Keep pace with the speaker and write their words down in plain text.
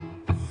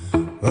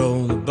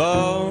roll the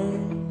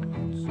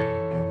bones.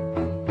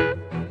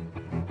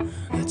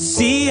 Let's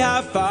see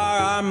how far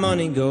our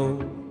money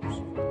goes.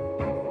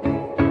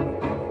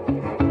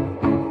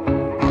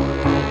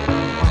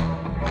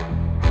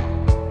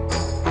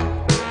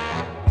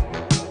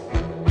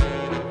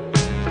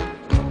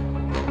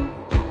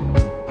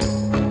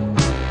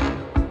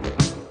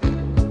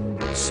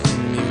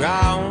 Spin me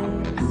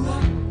round.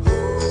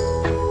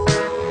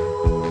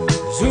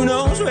 'Cause who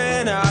knows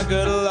when our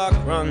good luck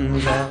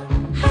runs out.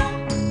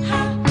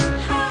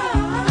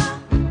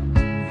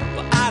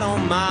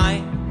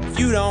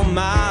 You don't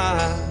mind.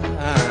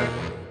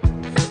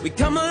 We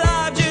come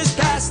alive just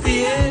past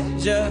the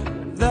edge of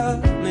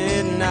the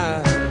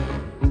midnight.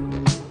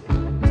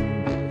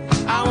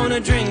 I wanna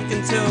drink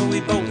until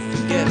we both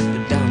forget the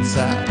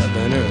downside of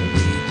an early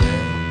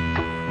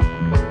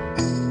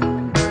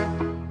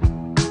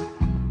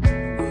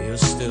day. You're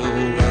still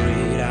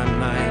worried I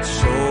might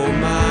show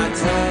my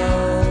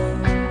tail,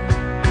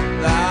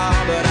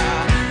 but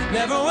I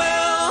never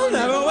will,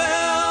 never will.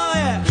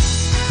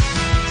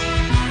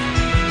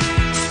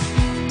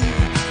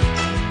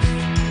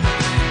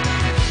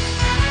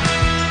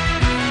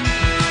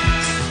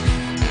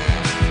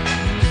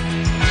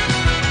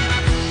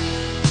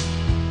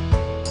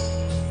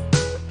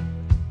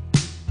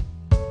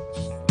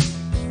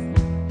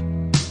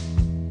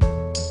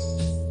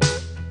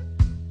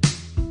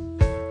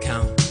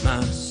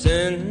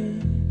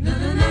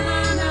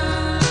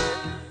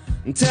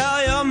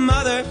 Tell your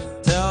mother,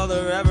 tell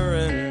the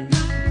reverend,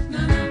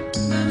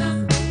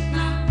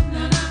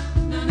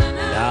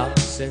 I'll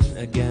sin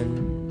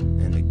again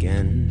and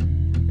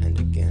again and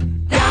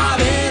again.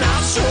 Darling,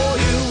 I'll show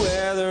you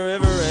where the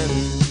river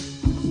ends.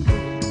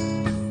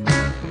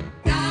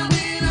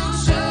 Darling, I'll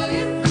show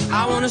you.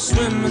 I wanna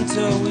swim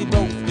until we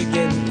both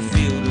begin to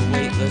feel the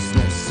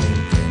weightlessness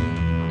sink in.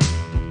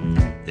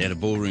 They're the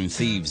Ballroom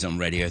Thieves on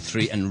Radio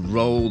 3 and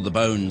Roll the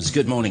Bones.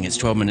 Good morning, it's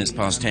 12 minutes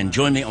past 10.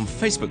 Join me on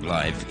Facebook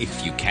Live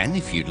if you can,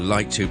 if you'd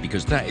like to,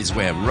 because that is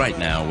where right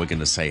now we're going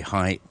to say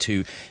hi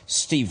to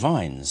Steve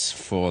Vines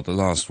for the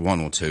last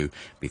one or two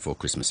before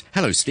Christmas.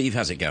 Hello, Steve,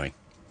 how's it going?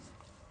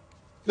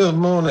 Good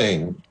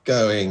morning.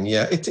 Going,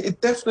 yeah,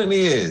 it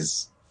definitely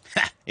is.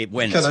 It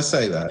went. Can I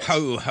say that?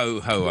 Ho,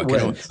 ho,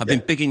 ho. I've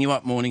been bigging you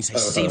up morning, saying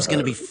Steve's going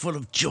to be full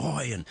of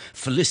joy and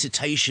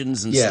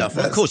felicitations and stuff.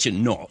 Well, of course you're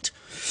not.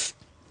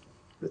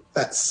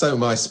 That's so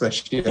my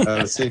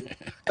speciality.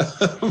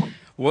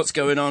 What's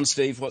going on,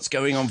 Steve? What's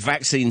going on?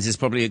 Vaccines is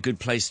probably a good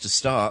place to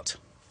start.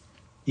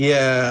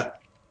 Yeah,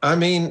 I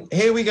mean,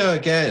 here we go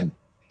again.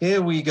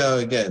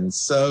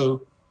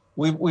 So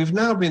we've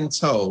now been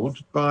told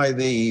by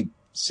the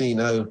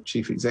CNO,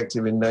 Chief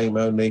Executive in name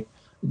only,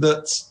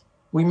 that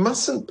we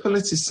mustn't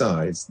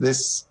politicise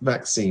this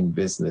vaccine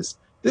business.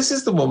 This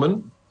is the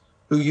woman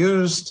who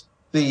used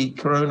the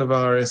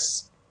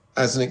coronavirus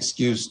as an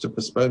excuse to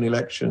postpone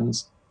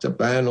elections, to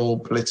ban all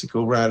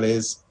political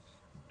rallies.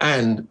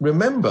 And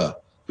remember,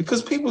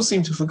 because people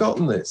seem to have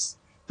forgotten this,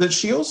 that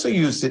she also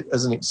used it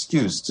as an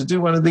excuse to do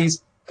one of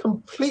these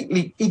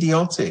completely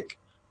idiotic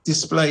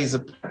displays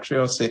of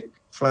patriotic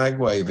flag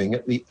waving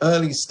at the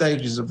early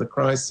stages of the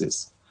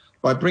crisis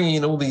by bringing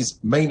in all these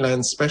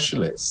mainland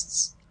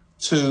specialists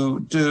to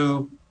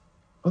do,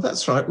 oh,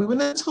 that's right, we were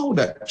never told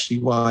actually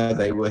why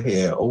they were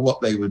here or what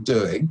they were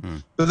doing,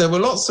 but there were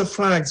lots of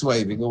flags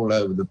waving all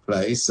over the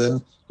place and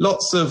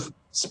lots of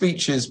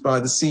speeches by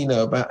the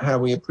CNO about how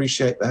we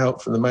appreciate the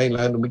help from the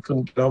mainland and we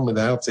couldn't get on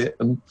without it.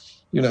 And,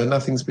 you know,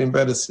 nothing's been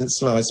better since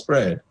sliced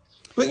bread.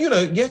 But, you know,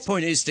 yet... The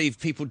point is, Steve,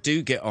 people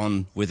do get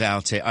on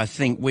without it. I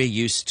think we're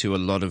used to a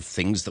lot of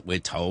things that we're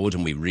told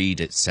and we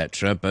read,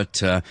 etc.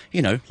 But,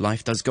 you know,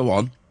 life does go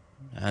on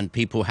and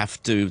people aren't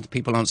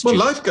stupid. Well,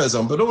 life goes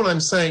on, but all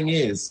I'm saying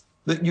is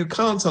that you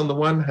can't, on the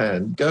one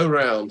hand, go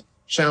around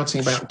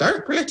shouting about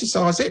don't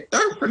politicise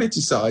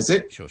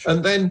it, Sure.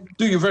 and then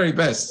do your very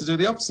best to do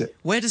the opposite.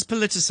 Where does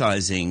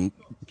politicising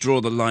draw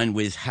the line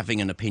with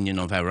having an opinion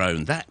of our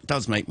own? That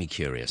does make me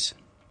curious.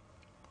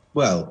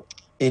 Well,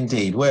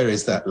 indeed, where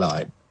is that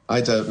line?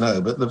 I don't know.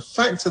 But the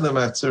fact of the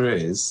matter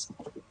is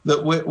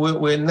that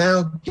we're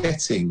now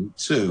getting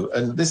to,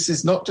 and this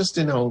is not just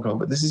in Hong Kong,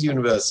 but this is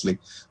universally,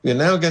 we're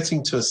now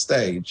getting to a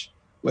stage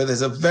where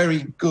there's a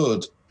very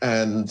good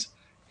and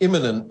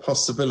imminent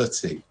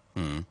possibility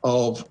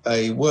of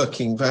a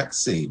working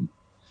vaccine.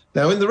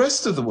 Now, in the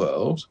rest of the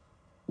world,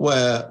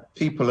 where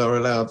people are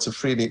allowed to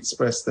freely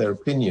express their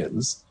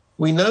opinions,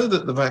 we know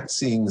that the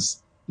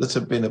vaccines that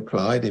have been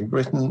applied in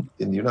Britain,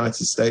 in the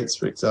United States,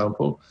 for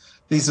example,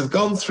 these have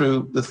gone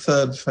through the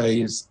third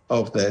phase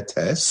of their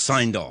tests.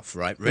 Signed off,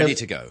 right? Ready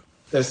to go.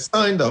 They're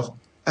signed off.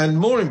 And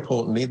more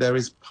importantly, there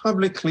is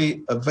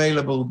publicly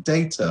available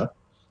data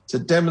to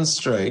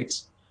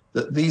demonstrate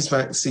that these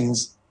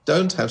vaccines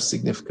don't have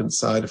significant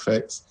side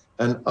effects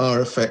and are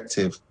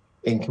effective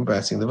in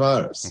combating the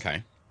virus.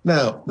 Okay.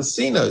 Now, the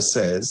CNO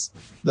says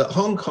that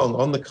Hong Kong,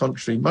 on the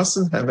contrary,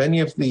 mustn't have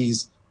any of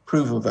these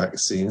proven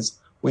vaccines.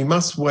 We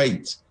must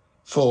wait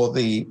for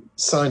the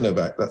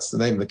Sinovac, that's the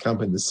name of the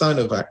company, the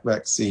Sinovac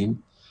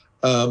vaccine,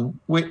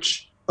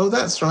 which, oh,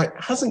 that's right,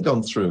 hasn't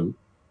gone through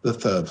the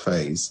third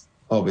phase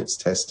of its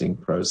testing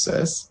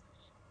process.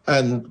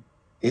 And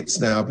it's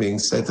now being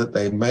said that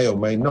they may or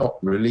may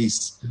not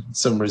release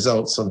some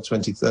results on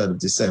 23rd of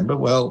December.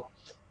 Well,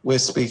 we're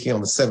speaking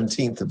on the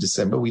 17th of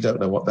December. We don't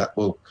know what that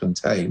will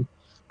contain.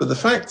 But the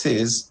fact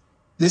is,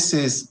 this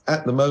is,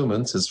 at the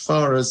moment, as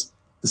far as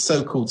the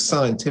so-called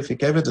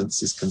scientific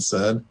evidence is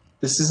concerned,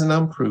 this is an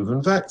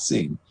unproven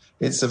vaccine.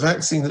 It's a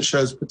vaccine that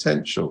shows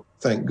potential,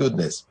 thank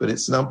goodness, but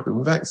it's an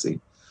unproven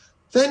vaccine.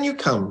 Then you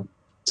come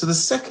to the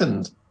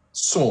second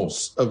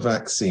source of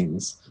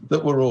vaccines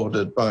that were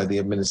ordered by the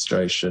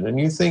administration, and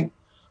you think,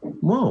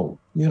 well,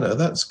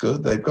 that's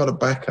good. They've got a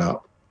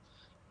backup.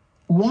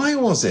 Why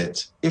was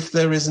it, if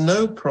there is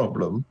no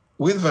problem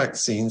with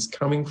vaccines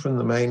coming from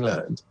the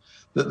mainland,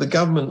 that the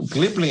government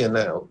glibly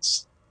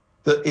announced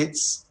that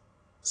its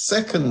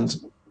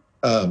second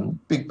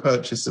big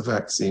purchase of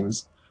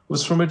vaccines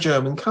was from a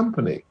German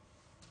company?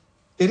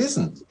 It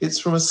isn't. It's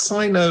from a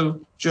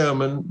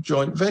Sino-German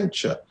joint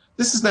venture.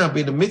 This has now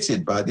been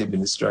admitted by the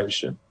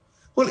administration.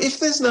 Well, if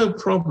there's no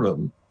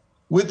problem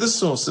with the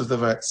source of the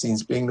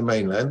vaccines being the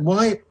mainland,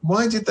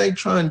 why did they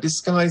try and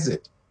disguise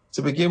it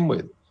to begin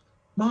with?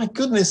 My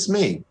goodness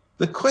me,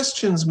 the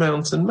questions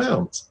mount and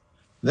mount.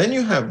 Then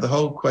you have the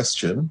whole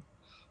question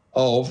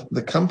of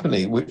the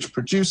company which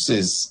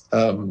produces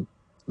the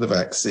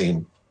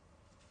vaccine,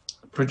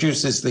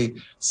 produces the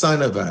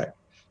Sinovac.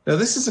 Now,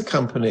 this is a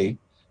company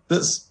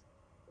that's,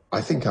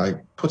 I think I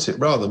put it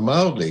rather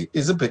mildly,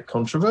 is a bit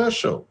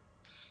controversial.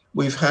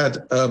 We've had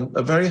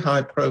a very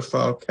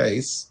high-profile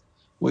case,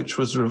 which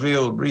was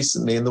revealed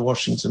recently in the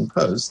Washington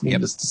Post,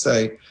 needless to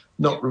say,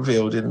 not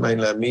revealed in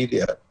mainland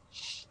media,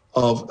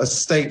 of a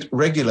state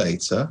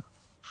regulator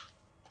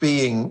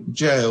being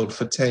jailed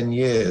for 10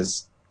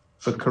 years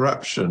for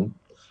corruption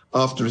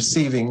after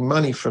receiving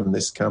money from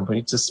this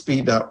company to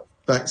speed up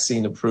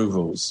vaccine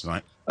approvals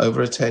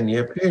over a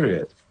 10-year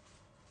period.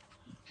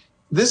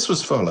 This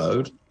was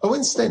followed. Oh,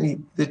 incidentally,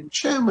 the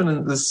chairman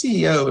and the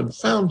CEO and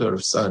founder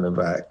of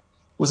Sinovac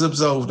was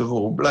absolved of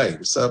all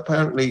blame. So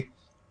apparently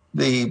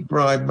the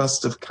bribe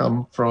must have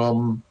come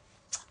from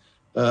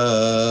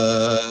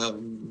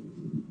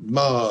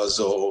Mars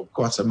or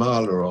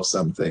Guatemala or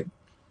something.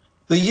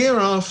 The year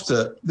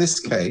after this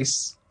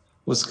case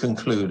was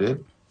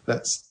concluded,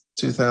 that's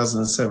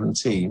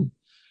 2017,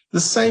 the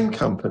same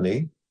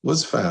company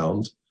was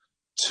found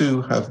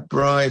to have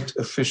bribed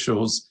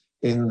officials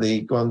in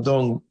the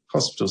Guangdong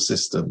hospital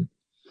system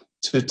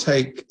to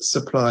take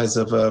supplies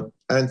of a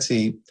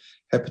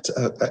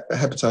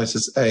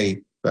hepatitis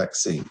A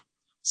vaccine.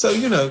 So,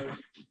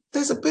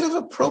 there's a bit of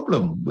a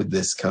problem with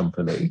this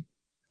company.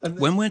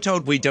 When we're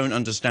told we don't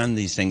understand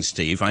these things,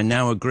 Steve, I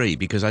now agree,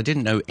 because I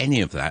didn't know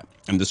any of that.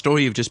 And the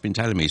story you've just been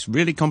telling me is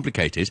really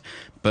complicated,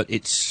 but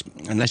it's,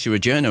 unless you're a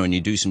journo and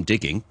you do some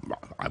digging,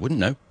 I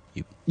wouldn't know.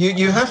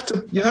 You have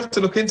to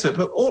look into it.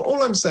 But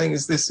all I'm saying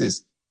is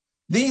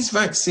these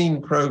vaccine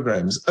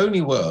programs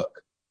only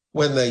work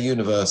when they're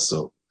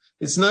universal.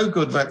 It's no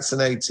good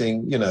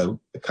vaccinating, a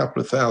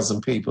couple of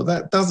thousand people.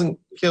 That doesn't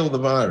kill the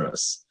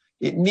virus.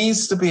 It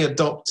needs to be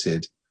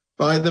adopted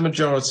by the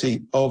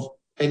majority of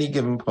any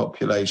given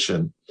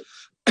population.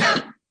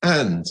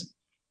 And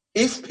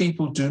if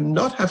people do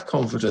not have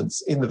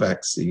confidence in the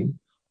vaccine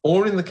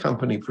or in the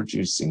company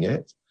producing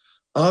it,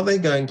 are they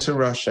going to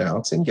rush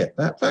out and get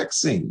that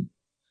vaccine?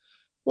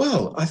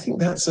 Well, I think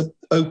that's an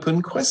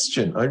open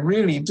question. I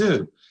really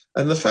do.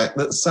 And the fact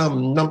that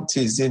some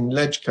numpties in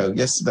Legco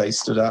yesterday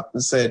stood up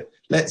and said,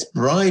 let's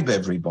bribe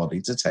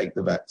everybody to take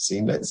the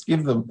vaccine. Let's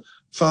give them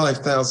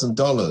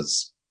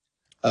 $5,000.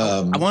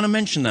 I want to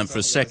mention that for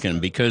a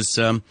second because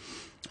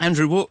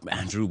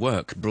Andrew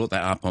Work brought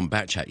that up on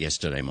Backchat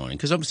yesterday morning,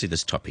 because obviously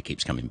this topic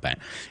keeps coming back.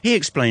 He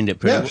explained it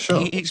pretty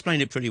He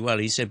explained it pretty well.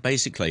 He said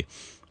basically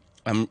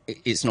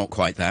it's not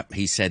quite that.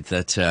 He said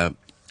that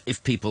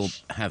if people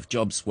have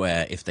jobs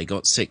where if they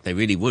got sick they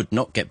really would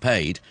not get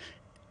paid,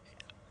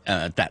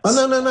 that's...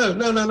 Oh,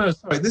 no.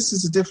 Sorry, this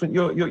is a different...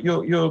 You're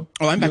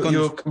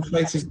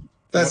conflating...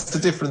 That's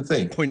a different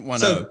thing. 0.10.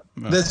 So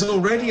there's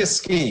already a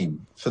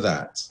scheme for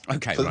that.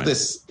 Okay, for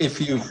this, if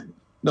you've...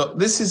 No,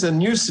 this is a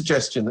new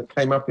suggestion that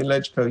came up in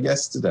Legco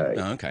yesterday.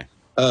 Oh, okay.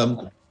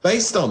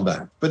 Based on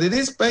that. But it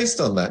is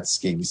based on that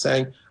scheme,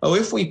 saying,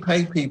 if we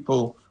pay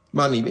people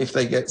money if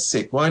they get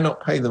sick, why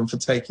not pay them for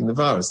taking the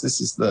virus?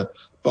 This is the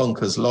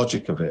bonkers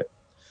logic of it.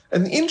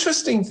 And the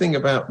interesting thing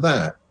about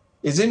that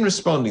is in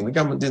responding, the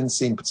government didn't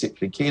seem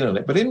particularly keen on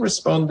it, but in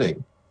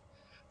responding,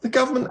 the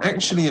government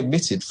actually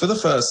admitted for the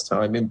first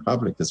time in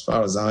public, as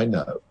far as I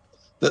know,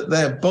 that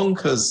their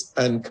bonkers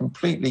and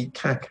completely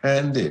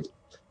cack-handed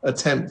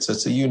attempt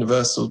at a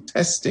universal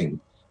testing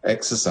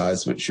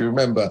exercise, which you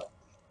remember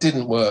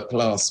didn't work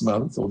last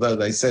month, although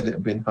they said it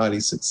had been highly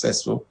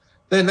successful,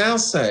 they're now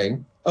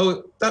saying,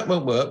 that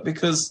won't work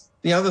because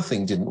the other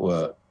thing didn't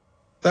work.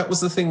 That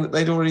was the thing that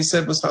they'd already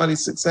said was highly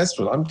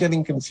successful. I'm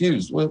getting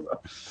confused. Well,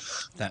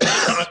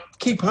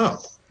 keep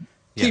up.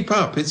 Yeah. Keep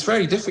up. It's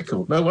very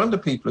difficult. No wonder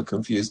people are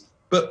confused.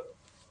 But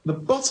the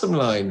bottom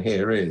line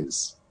here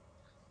is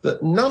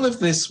that none of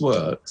this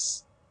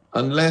works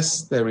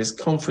unless there is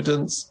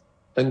confidence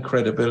and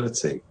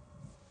credibility.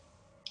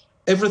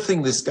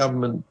 Everything this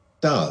government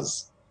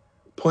does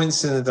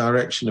points in the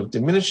direction of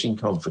diminishing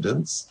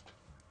confidence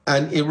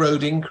and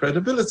eroding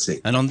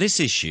credibility. And on this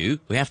issue,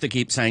 we have to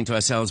keep saying to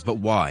ourselves, but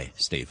why,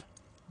 Steve?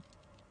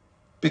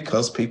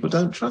 Because people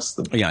don't trust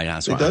them. Yeah,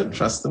 that's they right. don't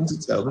trust them to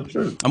tell the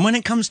truth. And when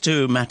it comes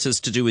to matters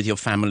to do with your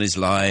family's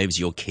lives,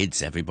 your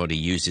kids, everybody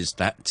uses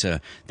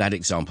that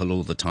example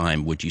all the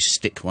time. Would you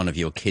stick one of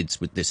your kids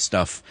with this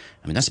stuff?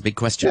 I mean, that's a big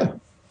question.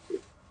 Yeah.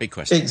 Big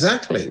question.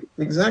 Exactly.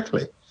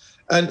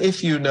 And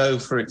if you know,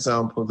 for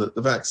example, that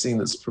the vaccine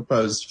that's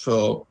proposed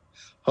for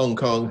Hong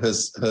Kong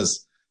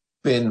has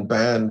been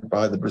banned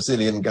by the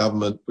Brazilian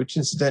government, which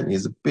incidentally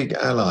is a big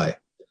ally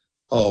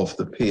of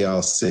the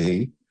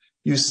PRC,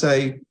 you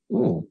say,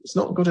 oh, it's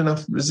not good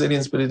enough for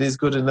Brazilians, but it is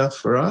good enough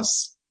for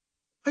us.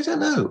 I don't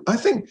know. I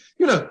think,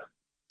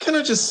 can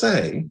I just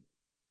say,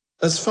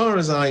 as far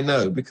as I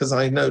know, because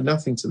I know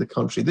nothing to the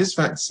contrary, this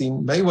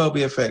vaccine may well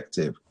be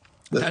effective,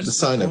 the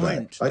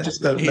Sinovac. I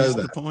just don't know that.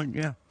 That's the point,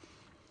 yeah.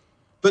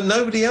 But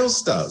nobody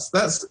else does.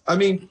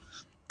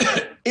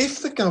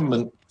 If the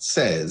government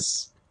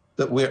says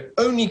that we're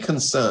only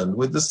concerned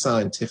with the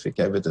scientific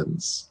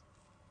evidence,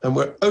 and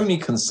we're only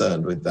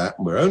concerned with that,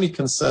 and we're only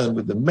concerned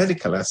with the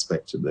medical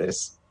aspect of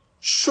this,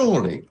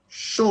 surely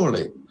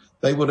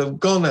they would have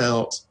gone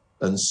out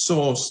and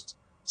sourced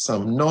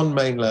some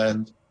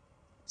non-mainland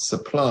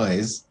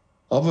supplies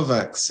of a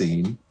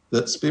vaccine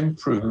that's been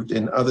proved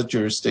in other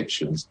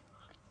jurisdictions.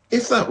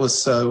 If that was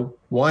so,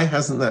 why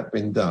hasn't that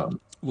been done?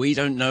 We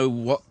don't know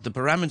what the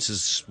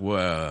parameters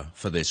were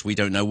for this. We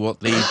don't know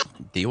what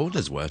the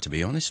orders were, to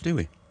be honest, do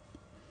we?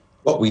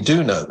 What we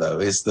do know, though,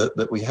 is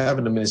that we have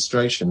an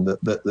administration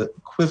that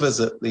quivers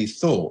at the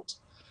thought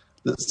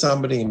that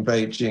somebody in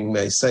Beijing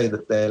may say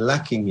that they're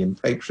lacking in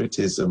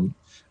patriotism,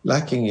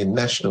 lacking in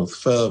national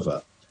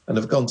fervour, and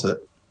have gone to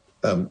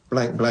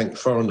blank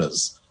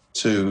foreigners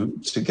to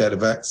get a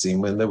vaccine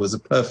when there was a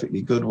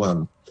perfectly good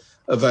one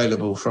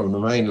available from the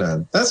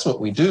mainland. That's what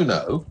we do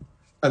know,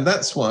 and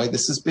that's why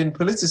this has been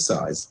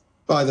politicised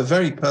by the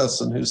very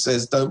person who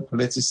says don't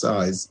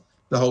politicise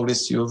the whole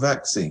issue of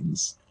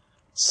vaccines.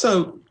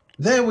 So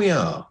there we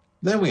are.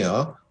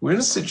 We're in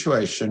a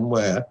situation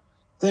where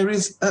there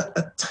is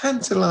a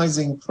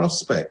tantalising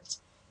prospect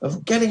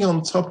of getting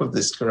on top of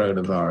this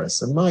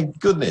coronavirus. And my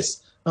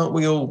goodness, aren't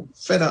we all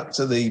fed up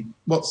to the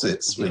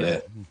what's-its with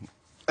it?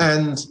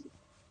 And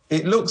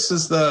it looks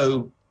as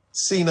though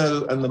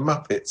Sino and the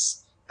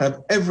Muppets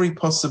have every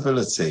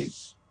possibility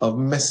of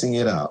messing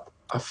it up.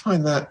 I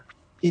find that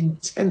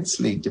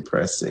intensely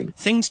depressing.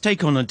 Things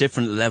take on a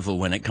different level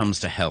when it comes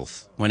to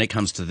health, when it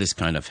comes to this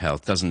kind of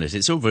health, doesn't it?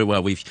 It's all very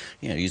well, we've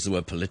used the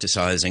word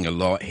politicising a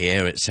lot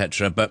here,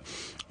 etc. But,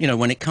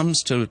 when it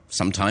comes to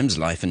sometimes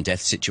life and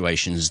death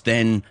situations,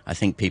 then I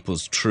think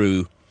people's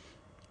true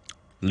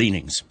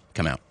leanings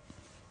come out.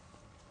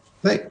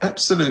 They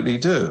absolutely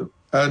do.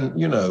 And,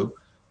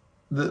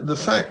 the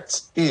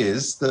fact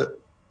is that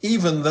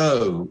even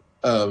though,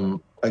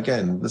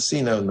 again, the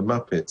Sino and the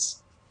Muppets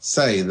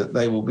say that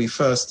they will be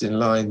first in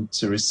line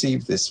to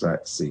receive this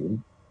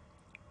vaccine,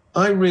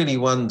 I really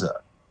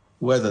wonder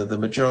whether the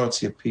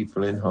majority of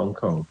people in Hong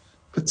Kong,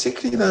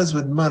 particularly those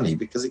with money,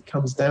 because it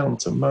comes down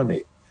to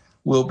money,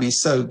 will be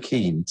so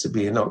keen to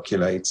be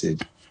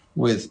inoculated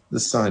with the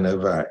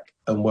Sinovac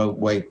and won't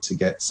wait to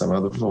get some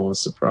other form of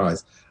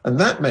supplies. And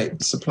that may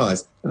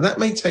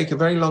take a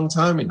very long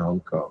time in Hong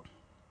Kong,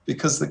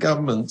 because the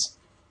government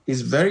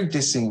is very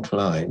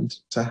disinclined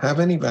to have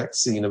any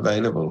vaccine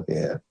available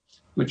here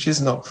which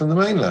is not from the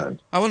mainland.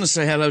 I want to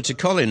say hello to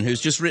Colin, who's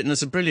just written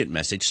us a brilliant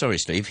message. Sorry,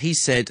 Steve. He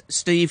said,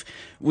 Steve,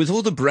 with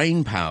all the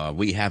brain power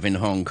we have in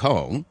Hong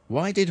Kong,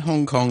 why did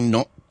Hong Kong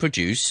not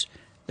produce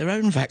their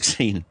own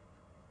vaccine?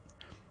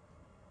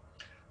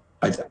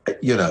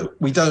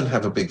 We don't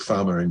have a big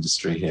pharma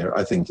industry here,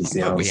 I think is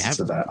the answer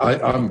to that.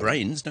 I'm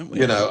brains, don't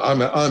we?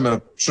 I'm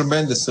a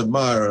tremendous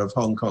admirer of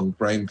Hong Kong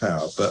brain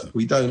power, but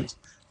we don't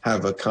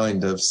have a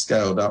kind of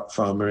scaled up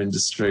pharma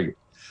industry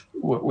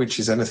which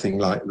is anything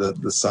like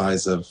the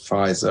size of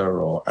Pfizer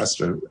or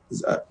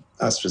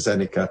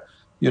AstraZeneca.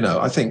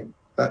 I think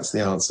that's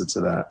the answer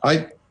to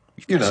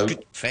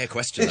that. Fair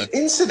question.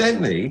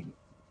 Incidentally,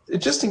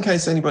 just in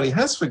case anybody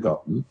has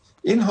forgotten,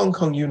 in Hong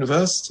Kong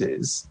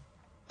universities,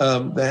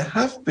 there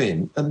have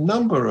been a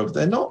number of,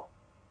 they're not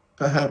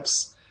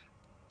perhaps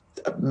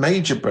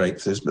major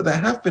breakthroughs, but there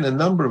have been a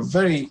number of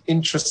very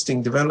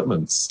interesting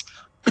developments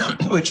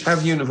which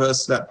have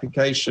universal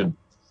application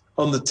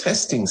on the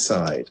testing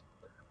side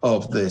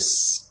of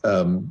this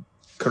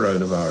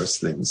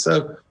coronavirus thing.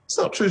 So it's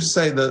not true to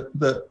say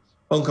that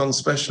Hong Kong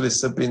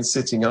specialists have been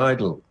sitting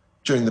idle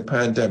during the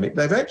pandemic.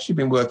 They've actually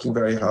been working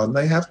very hard, and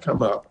they have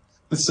come up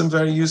with some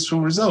very useful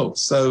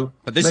results. So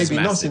maybe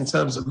not in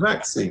terms of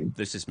vaccine.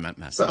 This is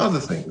massive. But other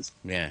things.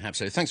 Yeah,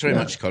 absolutely. Thanks very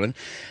much, Colin.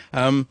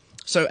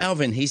 So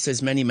Alvin, he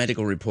says many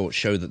medical reports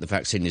show that the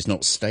vaccine is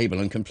not stable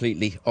and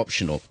completely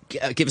optional.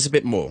 Give us a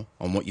bit more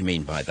on what you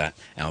mean by that,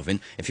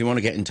 Alvin. If you want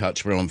to get in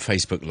touch, we're on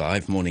Facebook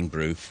Live. Morning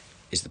Brew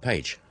is the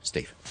page.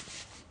 Steve.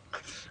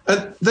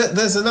 And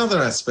there's another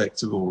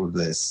aspect of all of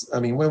this. I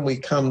mean, when we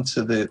come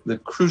to the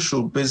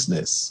crucial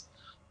business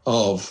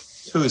of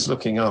who is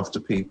looking after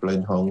people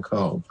in Hong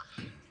Kong,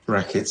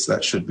 brackets,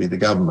 that should be the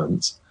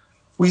government,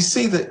 we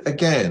see that,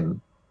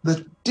 again,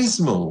 the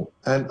dismal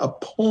and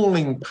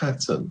appalling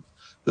pattern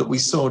that we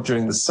saw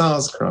during the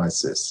SARS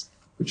crisis,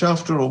 which,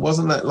 after all,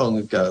 wasn't that long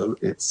ago.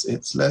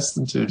 It's less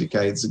than 2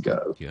 decades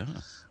ago,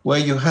 where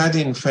you had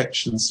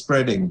infection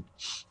spreading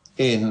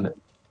in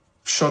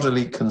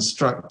shoddily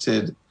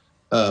constructed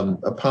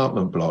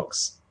apartment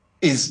blocks,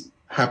 is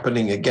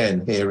happening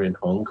again here in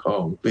Hong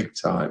Kong, big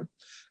time.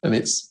 And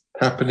it's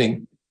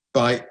happening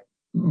by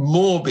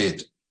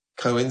morbid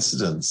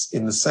coincidence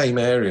in the same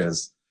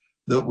areas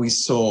that we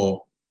saw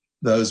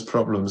those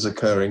problems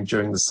occurring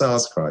during the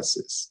SARS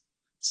crisis.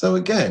 So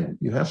again,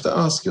 you have to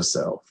ask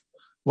yourself,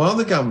 while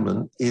the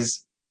government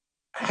is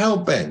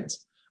hell-bent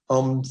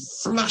on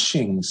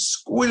flushing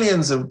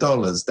squillions of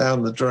dollars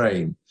down the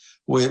drain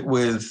with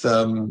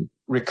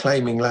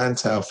reclaiming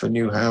Lantau for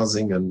new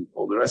housing and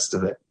all the rest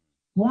of it,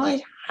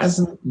 why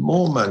hasn't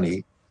more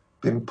money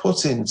been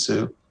put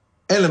into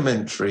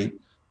elementary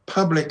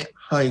public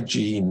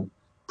hygiene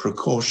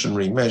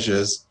precautionary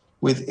measures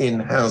within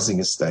housing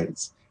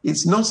estates?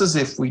 It's not as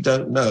if we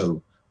don't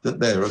know that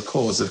they're a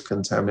cause of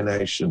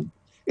contamination.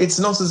 It's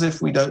not as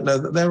if we don't know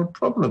that there are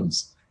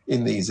problems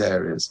in these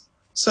areas.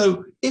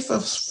 So if a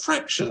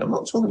fraction, I'm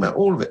not talking about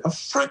all of it, a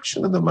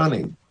fraction of the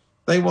money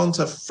they want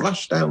to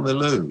flush down the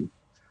loo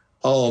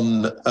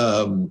on,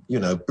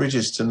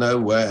 bridges to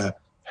nowhere,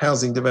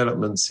 housing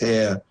developments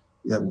here,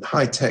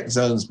 high-tech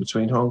zones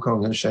between Hong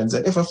Kong and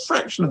Shenzhen, if a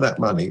fraction of that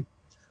money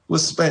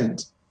was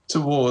spent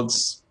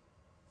towards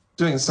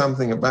doing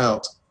something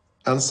about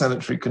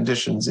unsanitary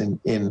conditions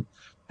in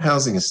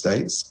housing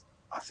estates,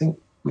 I think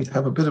we'd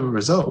have a bit of a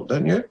result,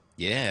 don't you?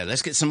 Yeah,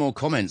 let's get some more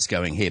comments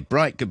going here.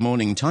 Bright, good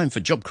morning. Time for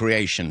job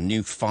creation,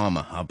 new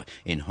pharma hub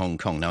in Hong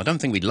Kong. Now, I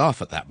don't think we'd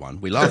laugh at that one.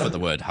 We laugh at the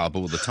word hub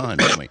all the time,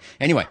 don't we?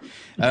 Anyway,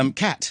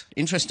 Kat,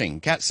 interesting.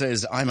 Kat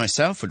says, I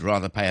myself would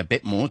rather pay a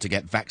bit more to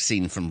get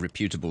vaccine from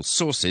reputable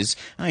sources.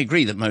 I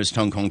agree that most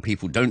Hong Kong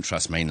people don't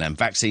trust mainland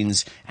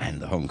vaccines and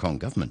the Hong Kong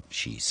government,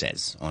 she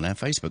says on our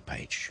Facebook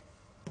page.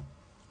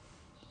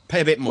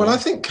 Pay a bit more. Well, I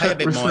think pay a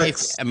bit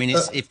reflects, more.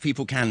 If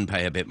people can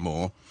pay a bit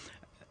more,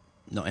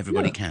 not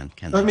everybody can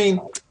they? I mean,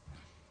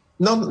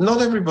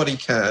 not everybody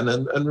can.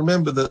 And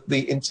remember that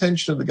the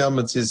intention of the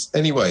government is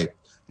anyway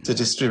to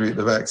distribute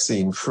the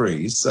vaccine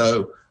free.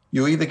 So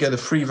you either get a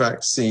free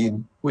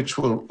vaccine, which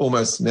will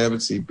almost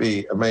inevitably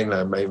be a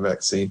mainland made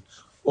vaccine,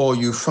 or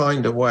you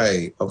find a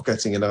way of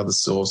getting another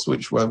source,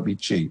 which won't be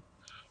cheap.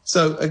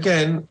 So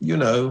again,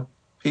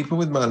 people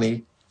with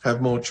money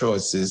have more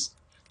choices.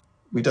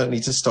 We don't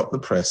need to stop the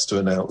press to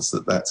announce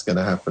that that's going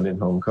to happen in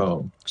Hong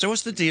Kong. So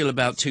what's the deal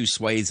about two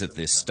swathes of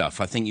this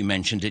stuff? I think you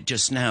mentioned it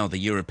just now, the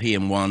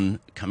European one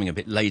coming a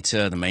bit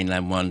later, the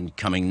mainland one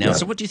coming now. Yeah.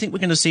 So what do you think we're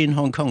going to see in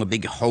Hong Kong? A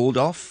big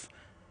hold-off?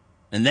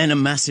 And then a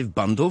massive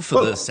bundle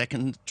for the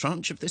second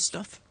tranche of this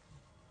stuff?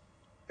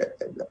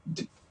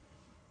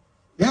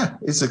 Yeah,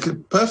 it's a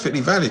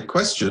perfectly valid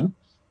question.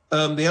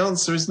 The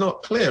answer is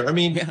not clear. I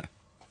mean,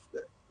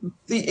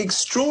 the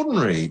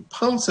extraordinary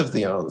part of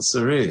the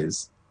answer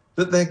is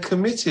that they're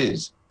committed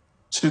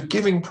to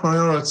giving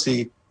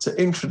priority to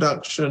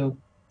introduction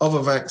of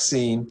a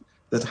vaccine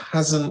that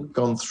hasn't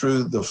gone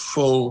through the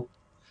full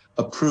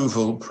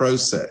approval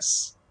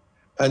process.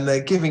 And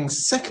they're giving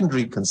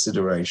secondary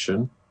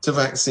consideration to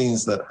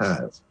vaccines that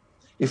have.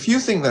 If you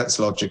think that's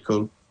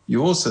logical,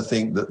 you also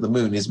think that the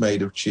moon is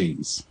made of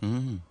cheese.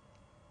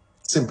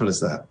 Simple as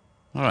that.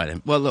 All right,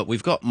 then. Well, look,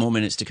 we've got more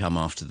minutes to come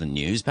after the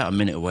news, about a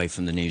minute away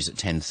from the news at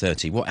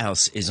 10:30. What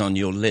else is on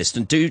your list?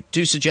 And do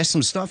suggest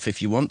some stuff if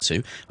you want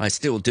to. I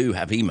still do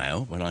have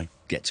email when I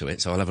get to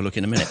it, so I'll have a look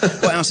in a minute.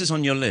 What else is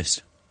on your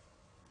list?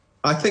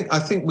 I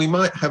think we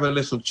might have a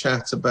little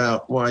chat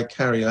about why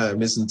Carrie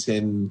Lam isn't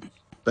in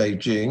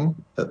Beijing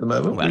at the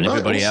moment. Well,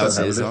 everybody else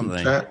is, aren't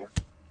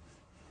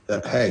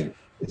they? Hey,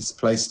 it's a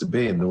place to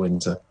be in the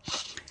winter.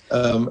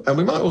 And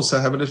we might also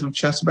have a little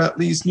chat about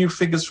these new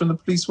figures from the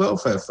Police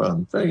Welfare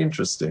Fund. Very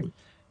interesting.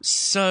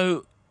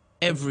 So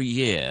every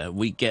year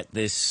we get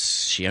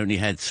this, she only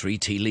had 3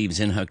 tea leaves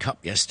in her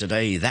cup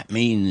yesterday. That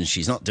means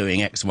she's not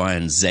doing X, Y,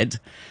 and Z.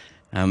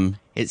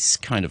 It's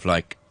kind of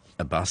like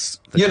a bus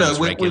that comes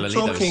regularly.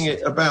 We're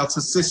talking about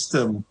a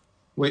system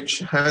which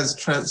has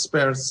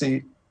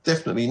transparency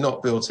definitely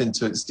not built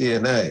into its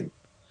DNA.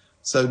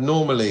 So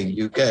normally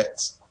you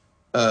get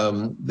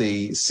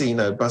the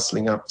CNO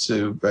bustling up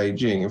to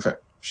Beijing. In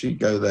fact, she'd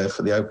go there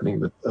for the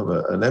opening of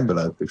an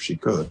envelope if she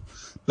could,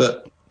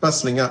 but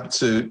bustling up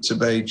to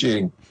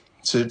Beijing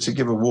to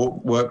give a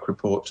work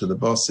report to the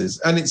bosses.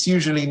 And it's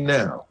usually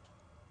now,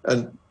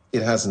 and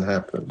it hasn't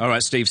happened. All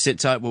right, Steve, sit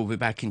tight. We'll be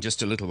back in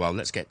just a little while.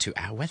 Let's get to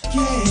our weather.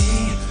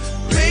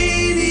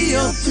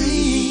 Radio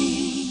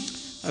 3.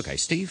 Okay,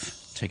 Steve,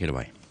 take it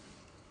away.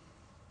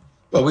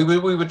 Well, we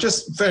were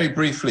just very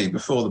briefly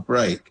before the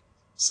break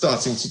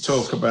starting to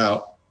talk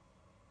about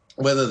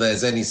whether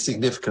there's any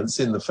significance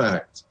in the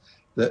fact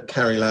that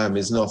Carrie Lam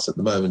is not at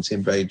the moment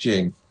in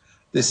Beijing.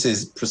 this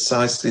is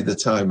precisely the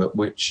time at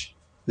which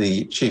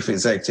the chief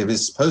executive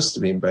is supposed to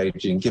be in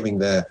Beijing giving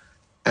their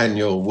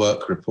annual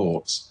work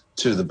reports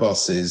to the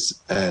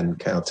bosses and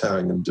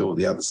kowtowing and do all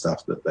the other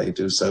stuff that they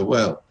do so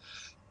well.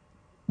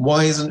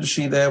 Why isn't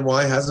she there?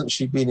 Why hasn't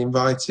she been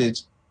invited?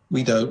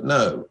 We don't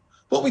know.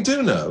 What we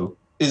do know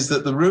is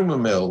that the rumour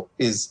mill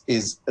is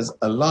as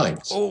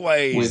alight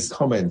Always with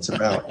comment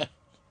about,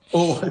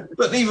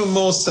 but even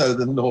more so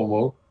than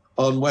normal,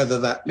 on whether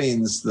that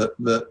means that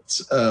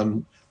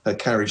her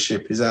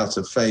carry-ship is out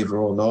of favour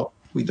or not.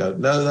 We don't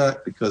know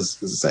that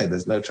because, as I say,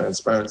 there's no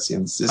transparency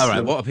in the system. All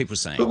right, what are people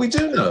saying? But we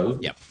do know.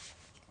 Yep.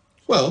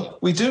 Well,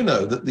 we do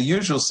know that the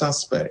usual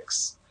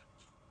suspects,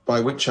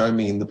 by which I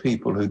mean the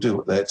people who do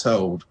what they're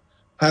told,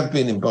 have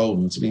been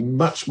emboldened to be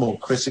much more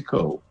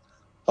critical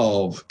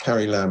of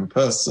Carrie Lam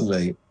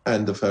personally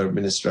and of her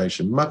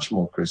administration, much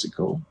more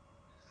critical.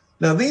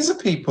 Now, these are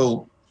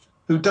people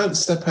who don't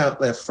step out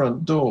their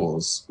front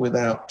doors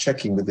without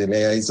checking with the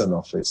liaison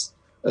office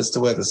as to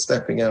whether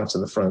stepping out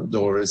of the front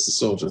door is the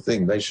sort of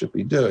thing they should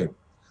be doing.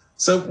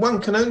 So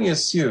one can only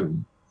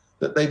assume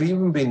that they've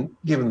even been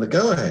given the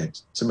go-ahead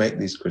to make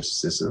these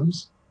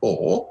criticisms,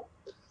 or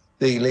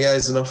the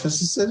liaison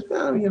officer said,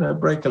 oh, you know,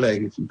 break a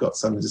leg. If you've got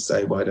something to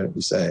say, why don't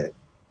you say it?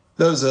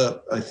 Those are,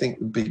 I think,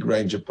 the big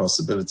range of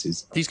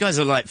possibilities. These guys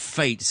are like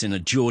fates in a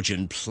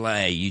Georgian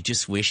play. You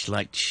just wish,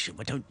 like,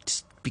 don't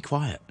just be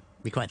quiet.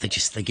 Be quiet.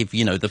 They give,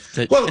 you know,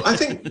 the... Well, I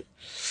think,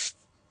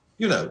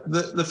 you know,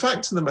 the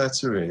fact of the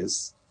matter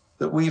is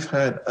that we've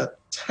had a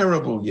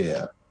terrible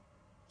year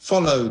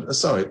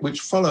which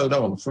followed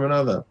on from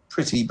another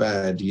pretty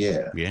bad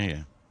year.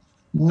 Yeah.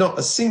 Not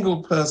a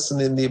single person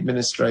in the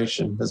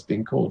administration has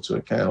been called to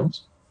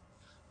account.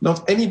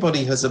 Not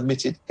anybody has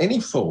admitted any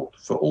fault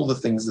for all the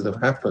things that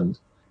have happened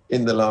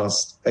in the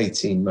last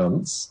 18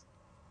 months.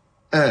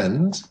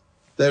 And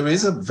there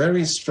is a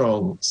very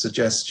strong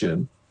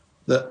suggestion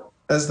that,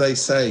 as they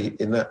say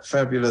in that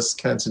fabulous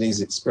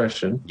Cantonese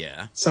expression,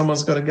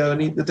 someone's got to go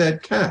and eat the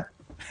dead cat.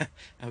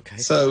 Okay.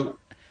 So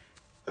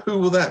who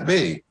will that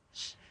be?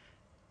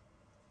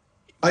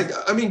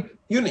 I mean,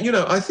 you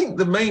know, I think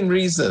the main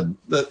reason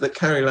that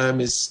Carrie Lam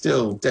is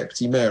still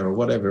deputy mayor or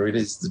whatever it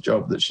is, the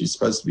job that she's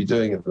supposed to be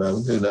doing at the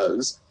moment, who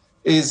knows,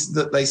 is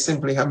that they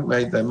simply haven't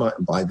made their mind,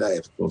 by they,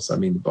 of course, I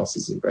mean the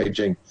bosses in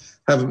Beijing,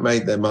 haven't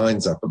made their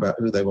minds up about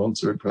who they want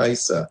to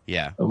replace her.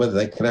 Yeah. And whether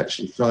they can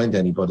actually find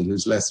anybody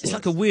who's less... It's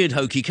like a weird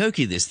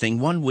hokey-cokey, this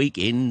thing. 1 week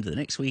in, the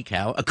next week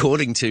out,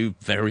 according to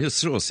various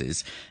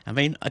sources. I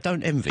mean, I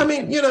don't envy. I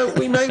mean, you know,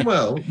 we may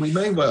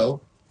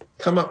well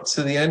come up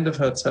to the end of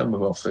her term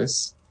of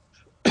office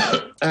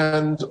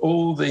and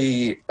all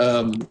the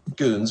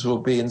goons will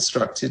be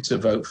instructed to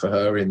vote for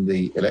her in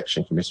the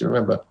election committee.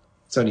 Remember,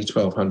 it's only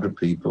 1,200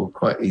 people,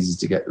 quite easy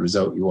to get the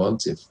result you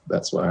want if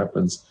that's what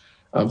happens.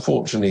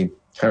 Unfortunately,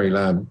 Carrie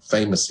Lam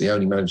famously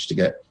only managed to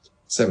get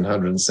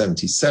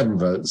 777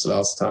 votes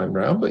last time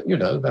round, but, you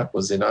know, that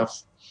was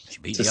enough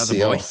to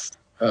see off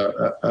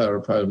her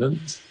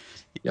opponent,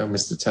 young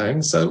Mr.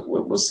 Tang. So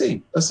we'll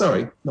see.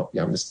 Sorry, not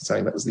young Mr.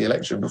 Tang, that was the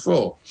election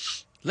before.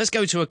 Let's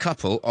go to a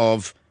couple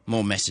of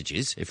more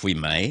messages, if we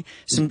may.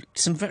 Some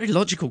very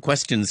logical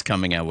questions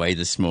coming our way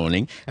this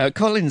morning.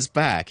 Colin's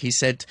back. He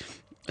said...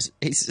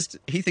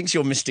 he thinks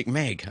you're Mystic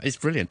Meg. It's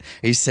brilliant.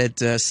 He said,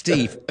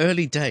 Steve,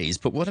 early days,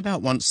 but what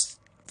about once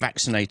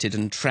vaccinated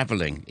and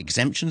travelling?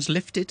 Exemptions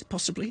lifted,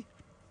 possibly?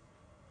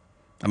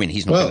 I mean,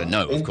 he's not going to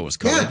know, of course,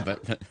 Colin,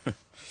 but...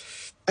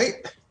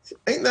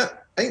 ain't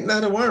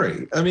that a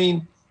worry? I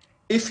mean,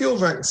 if you're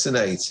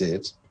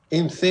vaccinated,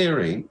 in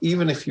theory,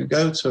 even if you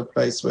go to a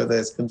place where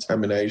there's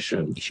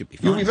contamination,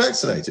 you'll be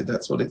vaccinated.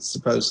 That's what it's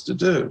supposed to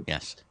do.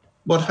 Yes.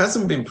 What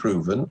hasn't been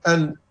proven,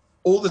 and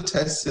all the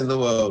tests in the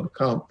world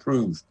can't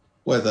prove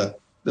whether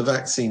the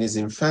vaccine is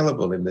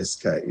infallible in this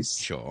case.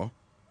 Sure.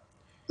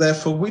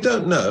 Therefore, we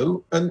don't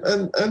know. And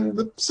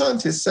the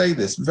scientists say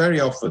this very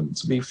often,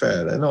 to be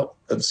fair. They're not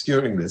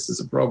obscuring this as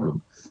a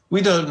problem.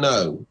 We don't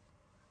know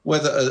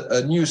whether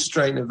a new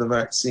strain of the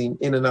vaccine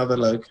in another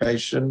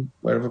location,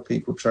 wherever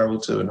people travel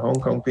to, and Hong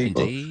Kong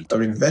people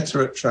are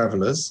inveterate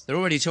travellers. They're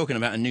already talking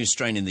about a new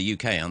strain in the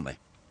UK, aren't they?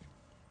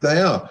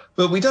 They are.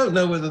 But we don't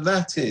know whether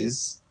that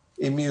is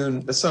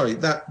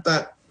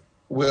that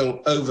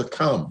will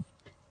overcome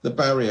the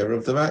barrier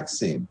of the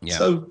vaccine. Yeah.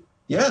 So,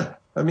 yeah,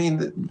 I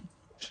mean,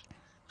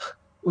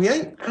 we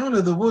ain't out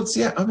of the woods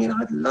yet. I mean,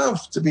 I'd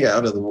love to be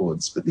out of the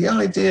woods, but the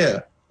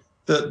idea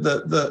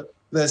that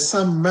there's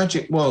some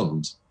magic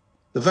wand,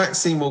 the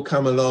vaccine will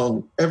come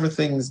along,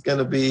 everything's going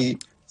to be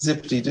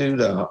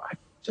zippity-doo-dah, I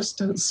just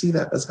don't see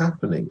that as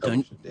happening.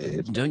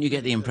 Don't you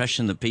get the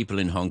impression that people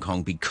in Hong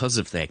Kong, because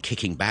of their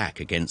kicking back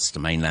against the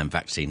mainland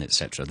vaccine,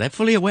 etc., they're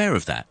fully aware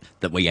of that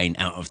we ain't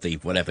out of the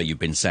whatever you've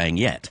been saying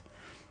yet?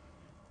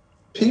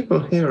 People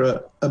here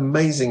are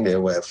amazingly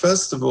aware.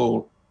 First of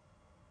all,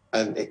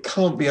 and it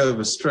can't be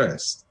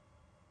overstressed,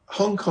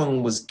 Hong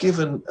Kong was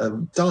given a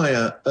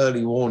dire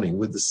early warning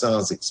with the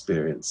SARS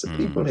experience. And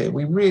people here,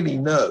 we really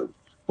know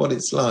what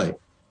it's like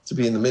to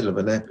be in the middle of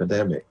an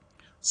epidemic.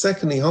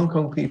 Secondly, Hong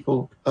Kong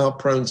people are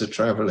prone to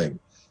travelling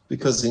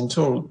because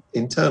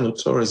internal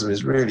tourism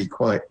is really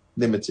quite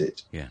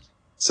limited. Yeah.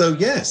 So,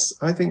 yes,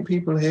 I think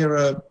people here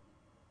are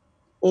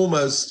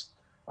almost,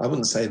 I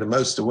wouldn't say the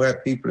most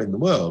aware people in the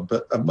world,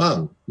 but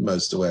among the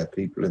most aware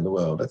people in the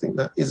world. I think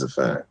that is a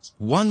fact.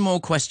 One more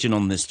question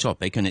on this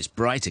topic, and it's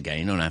Bright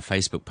again on our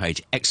Facebook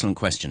page. Excellent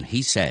question.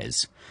 He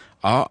says,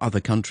 are other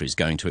countries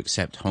going to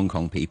accept Hong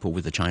Kong people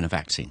with the China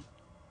vaccine?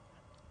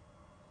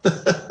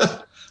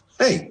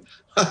 Hey,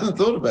 I hadn't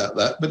thought about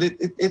that, but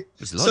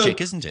it's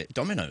logic, isn't it?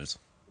 Dominoes.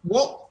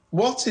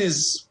 What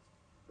is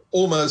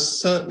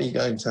almost certainly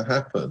going to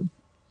happen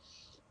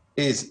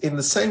is, in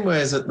the same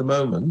way as at the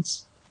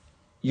moment,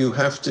 you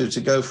have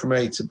to go from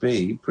A to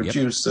B,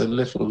 produce a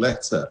little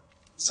letter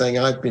saying,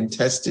 I've been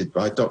tested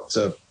by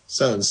Dr.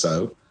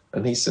 So-and-so,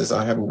 and he says,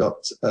 I haven't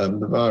got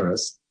the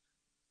virus.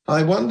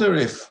 I wonder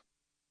if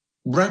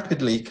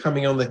rapidly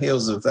coming on the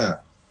heels of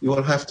that, you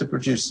will have to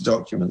produce a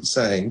document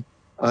saying,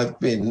 I've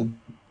been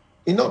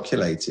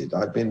inoculated.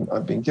 I've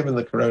been given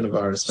the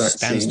coronavirus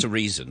vaccine. Stands to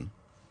reason.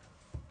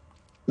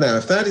 Now,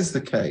 if that is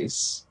the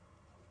case,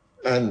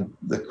 and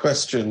the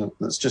question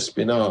that's just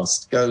been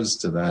asked goes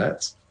to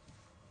that,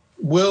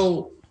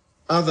 will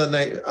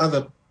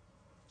other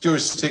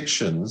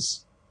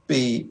jurisdictions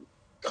be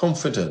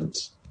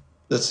confident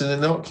that an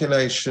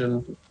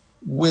inoculation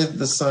with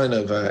the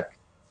Sinovac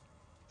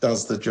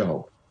does the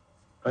job?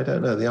 I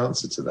don't know the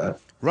answer to that.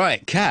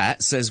 Right,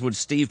 Kat says, would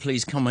Steve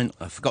please comment...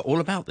 I forgot all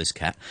about this,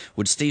 Kat.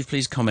 Would Steve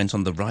please comment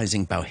on the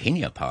rising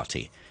Bauhinia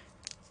party?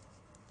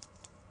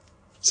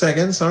 Say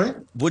again, sorry?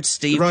 Would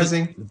Steve... The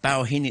rising...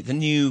 Bauhinia, the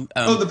new...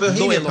 the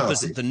Bauhinia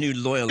party. The new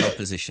loyal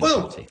opposition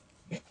party.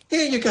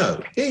 Here you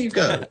go.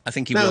 I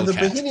think you will,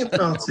 Kat. The Bauhinia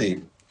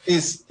party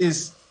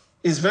is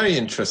very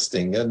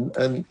interesting,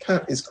 and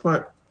Kat is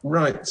quite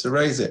right to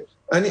raise it.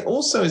 And it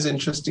also is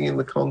interesting in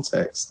the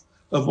context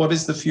of what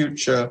is the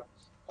future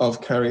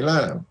of Carrie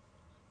Lam.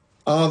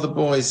 Are the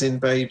boys in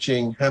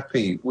Beijing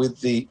happy with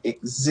the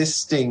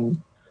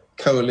existing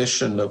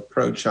coalition of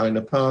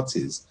pro-China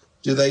parties?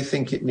 Do they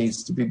think it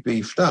needs to be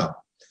beefed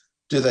up?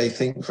 Do they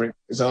think, for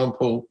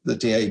example, the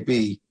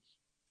DAB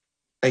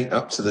ain't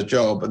up to the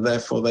job and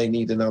therefore they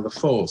need another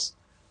force?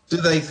 Do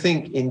they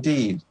think,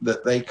 indeed,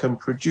 that they can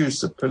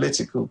produce a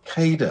political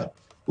cadre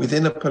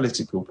within a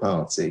political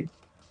party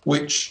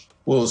which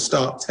will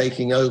start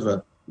taking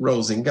over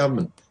roles in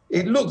government?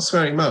 It looks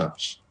very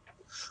much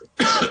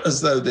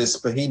as though this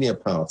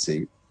Bauhinia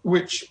party,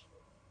 which,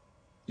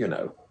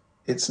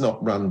 it's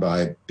not run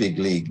by big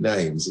league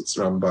names, it's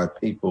run by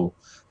people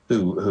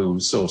who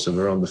sort of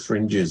are on the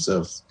fringes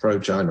of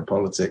pro-China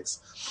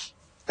politics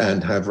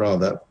and have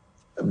rather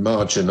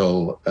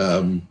marginal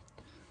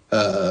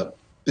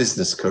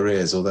business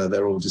careers, although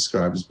they're all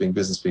described as being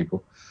business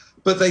people.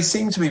 But they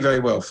seem to be very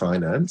well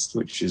financed,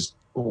 which is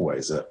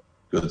always a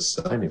good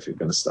sign if you're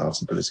going to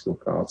start a political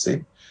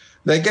party.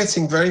 They're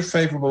getting very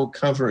favourable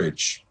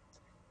coverage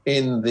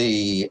in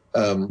the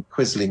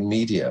Quisling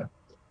media,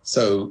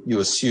 so you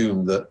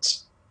assume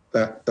that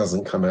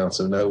doesn't come out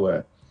of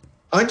nowhere.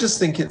 I just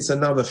think it's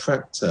another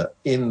factor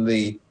in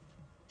the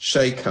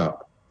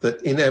shake-up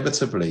that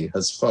inevitably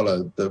has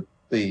followed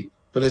the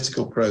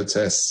political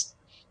protests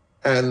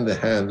and the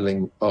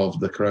handling of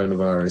the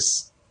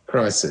coronavirus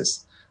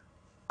crisis.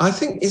 I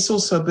think it's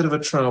also a bit of a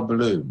trial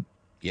balloon.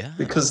 Yeah.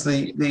 Because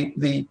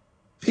the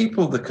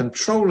people, the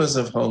controllers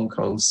of Hong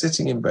Kong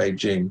sitting in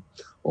Beijing,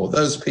 or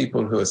those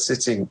people who are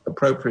sitting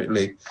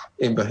appropriately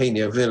in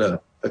Bauhinia Villa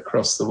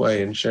across the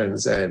way in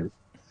Shenzhen,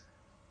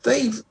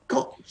 they've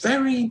got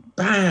very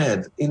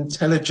bad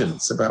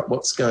intelligence about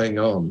what's going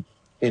on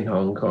in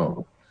Hong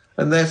Kong.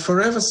 And they're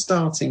forever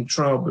starting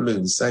trial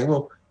balloons saying,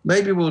 well,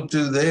 maybe we'll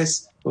do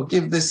this, we'll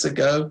give this a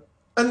go.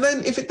 And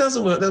then if it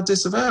doesn't work, they'll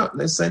disavow it.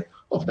 And they say,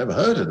 oh, I've never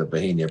heard of the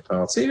Bauhinia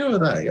Party. Who are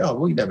they? Oh,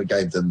 we never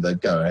gave them the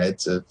go-ahead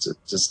to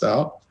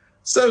start.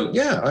 So,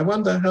 yeah, I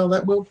wonder how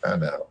that will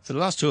pan out. For the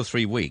last 2 or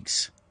 3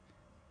 weeks,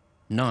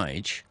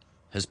 Nige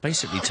has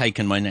basically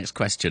taken my next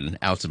question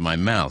out of my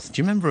mouth.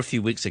 Do you remember a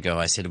few weeks ago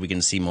I said, are we going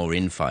to see more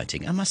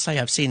infighting? I must say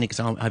I've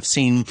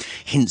seen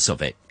hints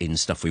of it in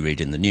stuff we read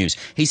in the news.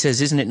 He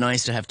says, isn't it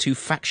nice to have 2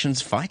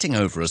 factions fighting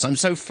over us? I'm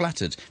so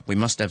flattered. We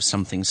must have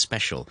something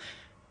special.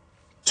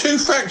 2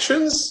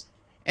 factions?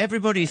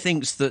 Everybody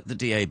thinks that the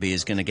DAB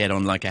is going to get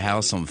on like a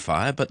house on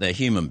fire, but they're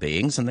human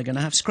beings and they're going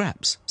to have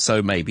scraps.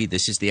 So maybe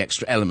this is the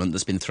extra element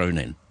that's been thrown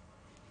in.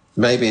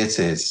 Maybe it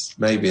is.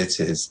 Maybe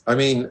it is. I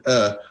mean,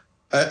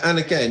 and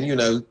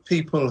again,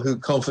 people who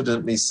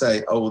confidently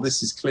say, oh, well,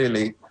 this is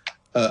clearly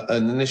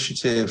an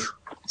initiative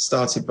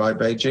started by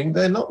Beijing,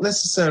 they're not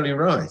necessarily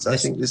right. I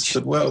think this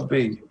could well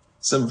be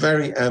some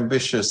very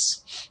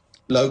ambitious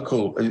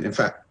local, in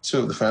fact, 2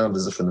 of the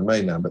founders are from the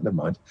mainland, but never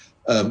mind,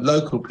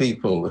 local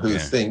people who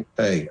think,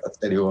 hey, I'll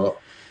tell you what,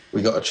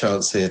 we got a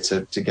chance here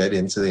to get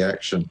into the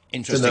action,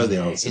 to know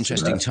the answer.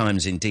 Interesting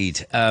times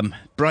indeed.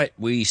 Bright,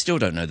 we still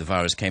don't know the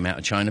virus came out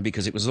of China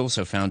because it was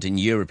also found in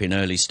Europe in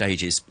early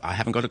stages. I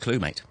haven't got a clue,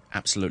 mate.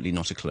 Absolutely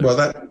not a clue.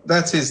 Well,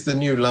 that is the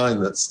new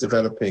line that's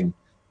developing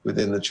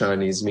within the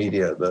Chinese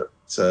media, that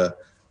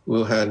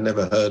Wuhan,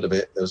 never heard of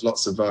it. There's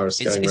lots of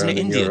virus going around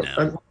in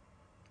Europe.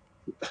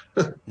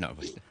 No.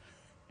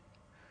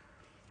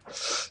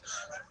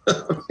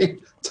 I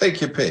mean,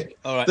 take your pick.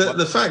 All right,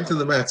 The fact of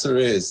the matter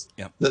is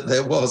that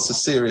there was a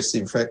serious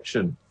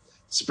infection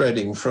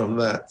spreading from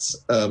that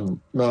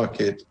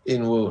market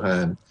in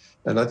Wuhan.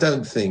 And I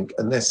don't think,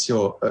 unless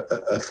you're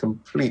a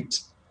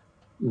complete,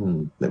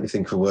 let me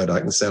think of a word I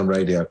can say on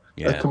radio,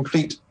 a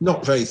complete,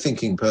 not very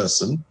thinking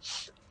person,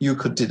 you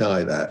could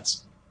deny that.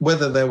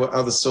 Whether there were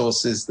other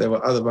sources, there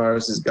were other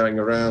viruses going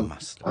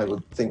around, I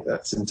would think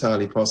that's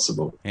entirely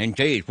possible.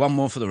 Indeed. One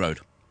more for the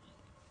road.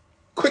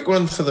 Quick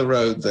one for the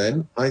road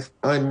then.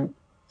 I'm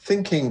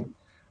thinking,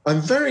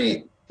 I'm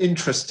very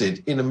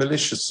interested in a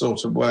malicious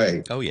sort of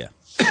way. Oh, yeah.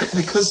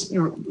 Because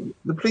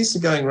the police are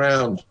going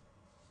around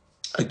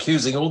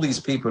accusing all these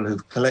people who're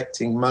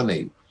collecting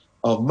money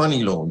of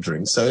money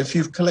laundering. So if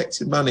you've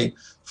collected money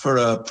for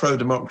a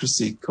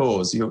pro-democracy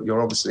cause,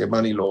 you're obviously a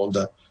money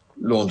launderer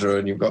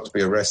and you've got to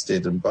be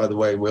arrested. And by the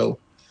way, we'll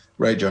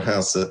raid your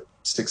house at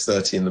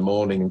 6:30 in the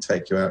morning and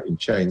take you out in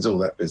chains, all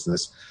that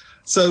business.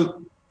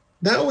 So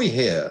now we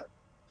hear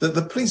that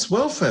the Police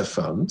Welfare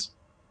Fund,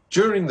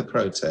 during the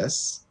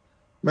protests,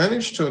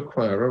 managed to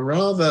acquire a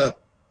rather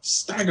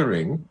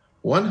staggering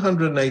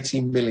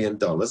 $180 million.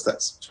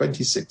 That's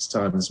 26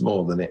 times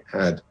more than it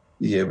had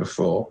the year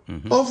before,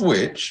 of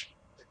which,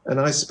 and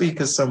I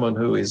speak as someone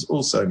who is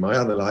also in my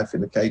other life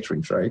in the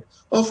catering trade,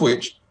 of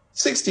which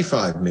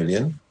 65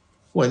 million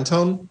went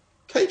on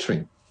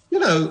catering.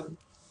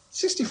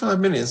 65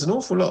 million is an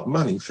awful lot of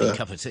money for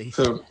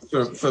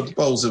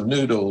bowls of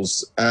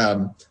noodles,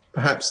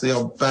 perhaps the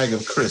odd bag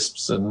of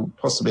crisps and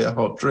possibly a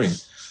hot drink.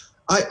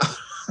 I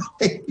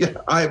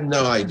have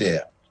no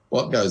idea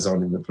what goes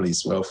on in the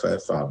Police Welfare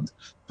Fund,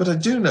 but I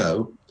do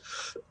know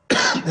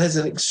there's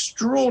an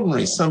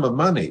extraordinary sum of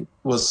money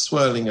was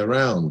swirling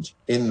around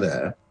in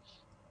there,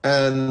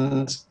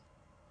 and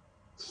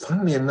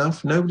funnily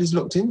enough, nobody's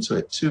looked into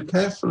it too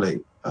carefully.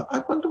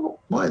 I wonder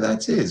why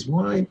that is.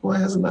 Why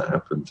hasn't that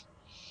happened?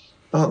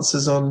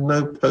 Answers on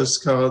no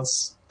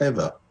postcards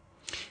ever.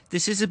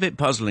 This is a bit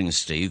puzzling,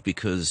 Steve,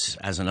 because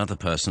as another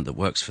person that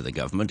works for the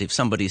government, if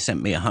somebody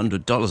sent me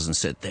 $100 and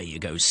said, there you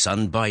go,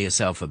 son, buy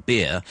yourself a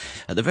beer,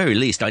 at the very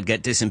least I'd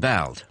get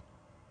disemboweled.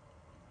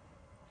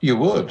 You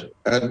would.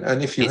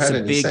 And if you had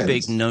any sense... It's a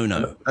big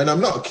no-no. And I'm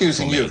not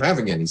accusing you of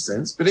having any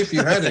sense, but if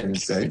you had any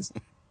sense,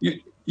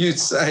 you'd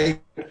say,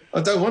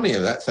 I don't want any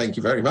of that, thank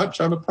you very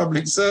much. I'm a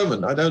public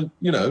servant. I don't,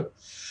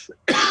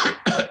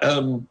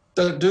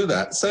 don't do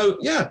that. So,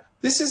 yeah.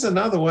 This is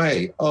another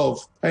way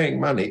of paying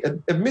money.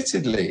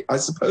 Admittedly, I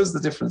suppose the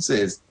difference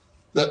is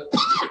that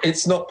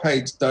it's not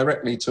paid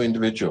directly to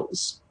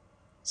individuals.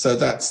 So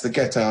that's the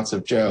get out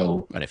of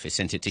jail. Well, if I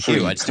sent it to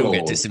Hugh, I'd still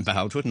get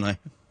disemboweled, wouldn't I?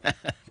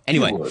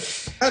 Anyway. You would.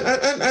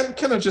 And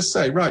can I just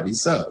say, rightly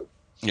so.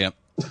 Yeah.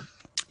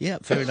 Yeah,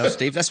 fair enough,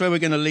 Steve. That's where we're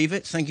going to leave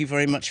it. Thank you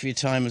very much for your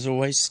time, as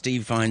always.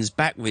 Steve Vines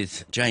back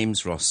with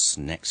James Ross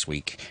next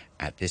week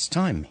at this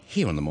time,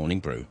 here on The Morning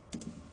Brew.